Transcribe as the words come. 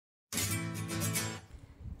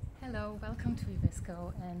Hello, welcome to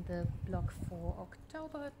Ivesco and the blog for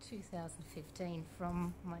October 2015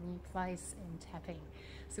 from my new place in Tapping.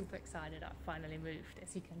 Super excited, I finally moved.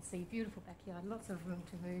 As you can see, beautiful backyard, lots of room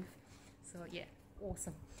to move. So yeah,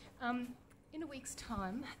 awesome. In a week's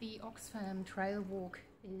time, the Oxfam Trail Walk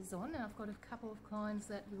is on. I've got a couple of clients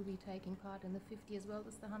that will be taking part in the 50 as well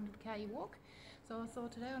as the 100k walk. So I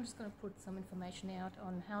thought today I'm just going to put some information out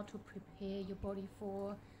on how to prepare your body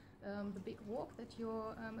for the big walk that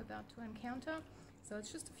you're about to encounter. So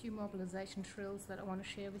it's just a few mobilization drills that I want to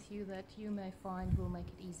share with you that you may find will make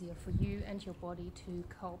it easier for you and your body to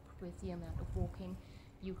cope with the amount of walking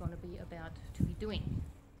you're going to be about to be doing.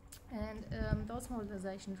 And those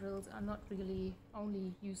mobilization drills are not really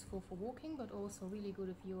only useful for walking, but also really good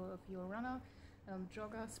if you're a runner,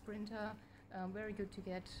 jogger, sprinter. Very good to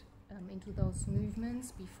get into those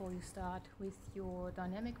movements before you start with your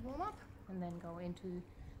dynamic warm-up and then go into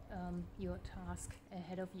your task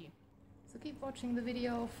ahead of you. So keep watching the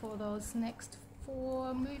video for those next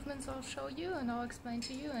 4 movements I'll show you and I'll explain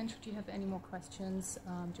to you. And should you have any more questions,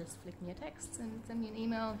 just flick me a text and send me an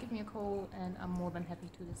email, give me a call, and I'm more than happy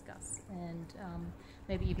to discuss and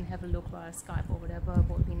maybe even have a look via Skype or whatever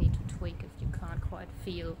what we need to tweak if you can't quite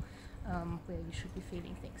feel where you should be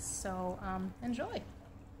feeling things. So enjoy!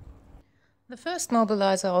 The first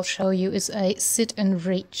mobilizer I'll show you is a sit and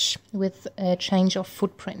reach with a change of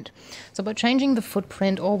footprint. So by changing the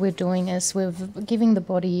footprint, all we're doing is we're giving the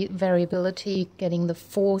body variability, getting the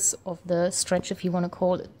force of the stretch, if you want to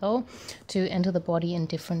call it though, to enter the body in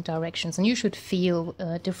different directions. And you should feel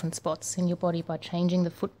different spots in your body by changing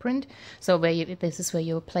the footprint. So this is where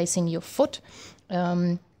you're placing your foot.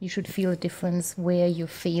 You should feel a difference where you're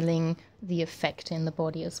feeling the effect in the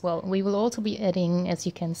body as well. We will also be adding, as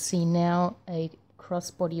you can see now, a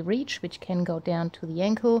cross-body reach, which can go down to the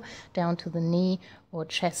ankle, down to the knee, or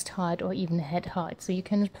chest height, or even head height. So you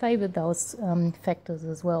can play with those factors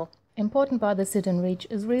as well. Important by the sit and reach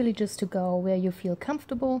is really just to go where you feel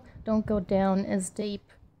comfortable. Don't go down as deep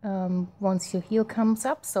once your heel comes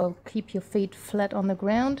up, so keep your feet flat on the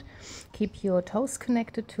ground, keep your toes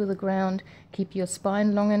connected to the ground, keep your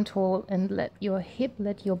spine long and tall, and let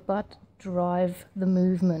your butt drive the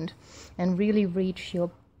movement, and really reach your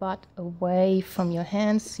butt away from your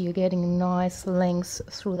hands so you're getting nice length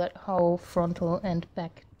through that whole frontal and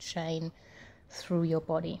back chain through your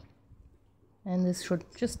body. And this should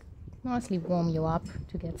just nicely warm you up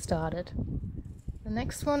to get started. The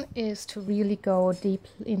next one is to really go deep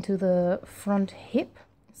into the front hip.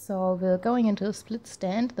 So we're going into a split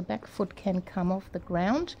stand. The back foot can come off the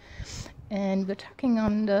ground and we're tucking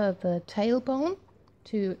under the tailbone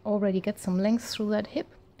to already get some length through that hip.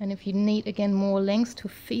 And if you need again more length to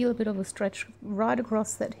feel a bit of a stretch right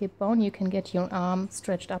across that hip bone, you can get your arm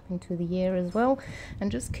stretched up into the air as well,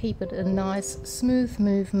 and just keep it a nice smooth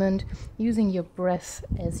movement using your breath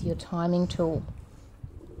as your timing tool.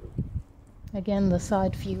 Again, the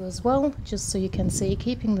side view as well, just so you can see,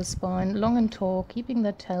 keeping the spine long and tall, keeping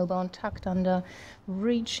that tailbone tucked under,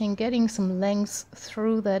 reaching, getting some length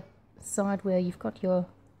through that side where you've got your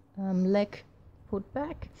leg put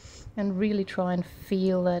back, and really try and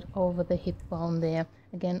feel that over the hip bone there.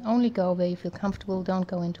 Again, only go where you feel comfortable, don't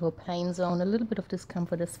go into a pain zone. A little bit of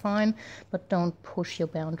discomfort is fine, but don't push your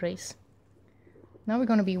boundaries. Now we're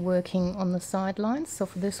going to be working on the sidelines. So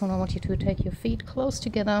for this one, I want you to take your feet close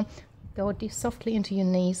together, go softly into your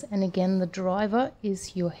knees, and again the driver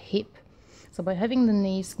is your hip. So by having the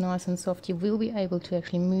knees nice and soft, you will be able to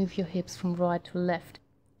actually move your hips from right to left.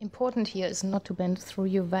 Important here is not to bend through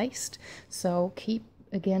your waist, so keep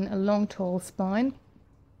again a long tall spine,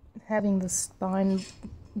 having the spine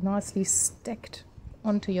nicely stacked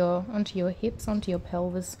onto your hips, onto your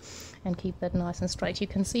pelvis, and keep that nice and straight. You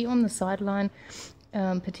can see on the sideline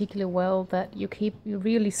particularly well that you're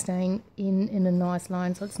really staying in a nice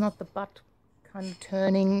line, so it's not the butt kind of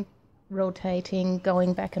turning, rotating,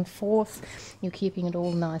 going back and forth. You're keeping it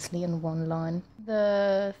all nicely in one line.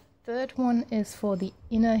 The third one is for the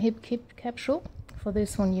inner hip capsule. For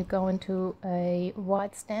this one, you go into a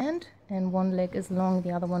wide stand and one leg is long,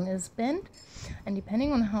 the other one is bent, and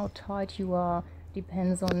depending on how tight you are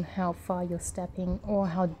depends on how far you're stepping or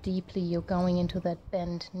how deeply you're going into that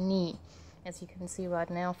bent knee. As you can see right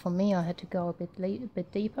now, for me, I had to go a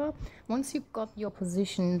bit deeper. Once you've got your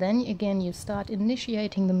position, then again you start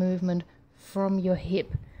initiating the movement from your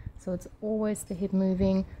hip. So it's always the hip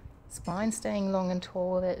moving, spine staying long and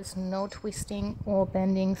tall. There is no twisting or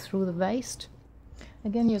bending through the waist.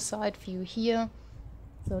 Again, your side view here.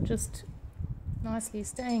 So just nicely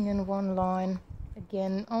staying in one line.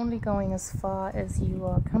 Again, only going as far as you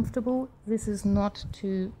are comfortable. This is not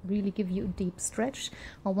to really give you a deep stretch.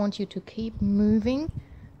 I want you to keep moving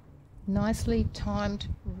nicely timed,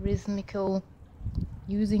 rhythmical,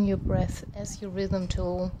 using your breath as your rhythm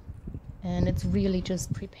tool, and it's really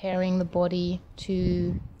just preparing the body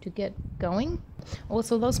to get going.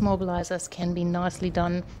 Also, those mobilizers can be nicely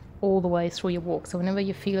done all the way through your walk. So whenever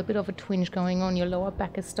you feel a bit of a twinge going on, your lower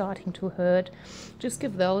back is starting to hurt, just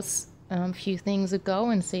give those few things a go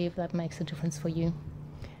and see if that makes a difference for you.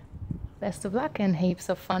 Best of luck and heaps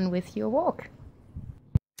of fun with your walk.